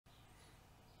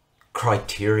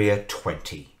criteria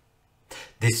 20.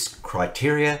 This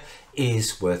criteria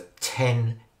is worth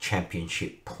 10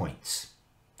 championship points.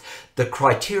 The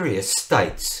criteria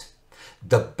states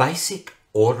the basic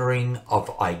ordering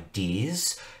of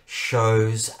ideas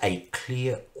shows a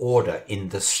clear order in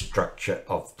the structure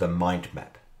of the mind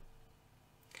map.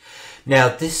 Now,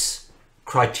 this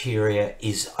criteria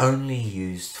is only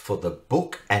used for the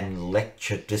book and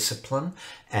lecture discipline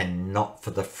and not for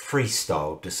the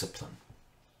freestyle discipline.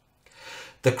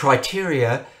 The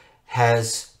criteria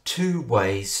has two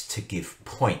ways to give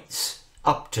points,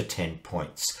 up to 10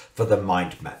 points for the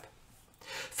mind map.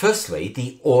 Firstly,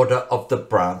 the order of the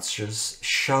branches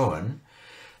shown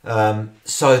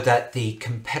so that the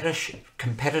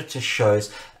competitor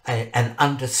shows an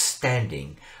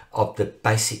understanding of the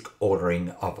basic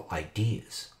ordering of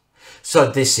ideas.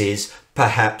 So this is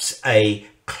perhaps a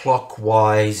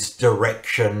clockwise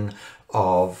direction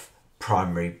of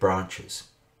primary branches.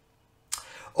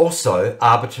 Also,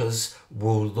 arbiters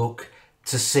will look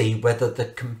to see whether the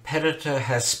competitor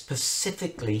has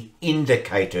specifically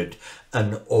indicated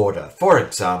an order. For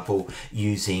example,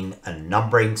 using a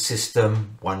numbering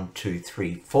system, 1, 2,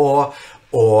 3, 4,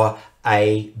 or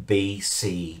A, B,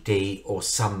 C, D, or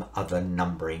some other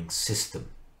numbering system.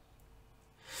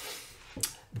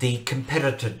 The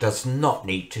competitor does not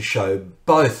need to show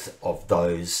both of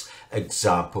those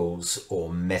examples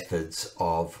or methods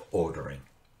of ordering.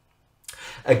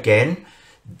 Again,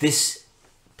 this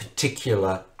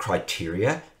particular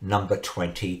criteria, number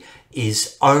 20,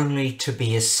 is only to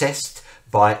be assessed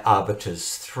by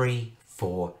arbiters 3,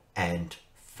 4, and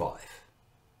 5.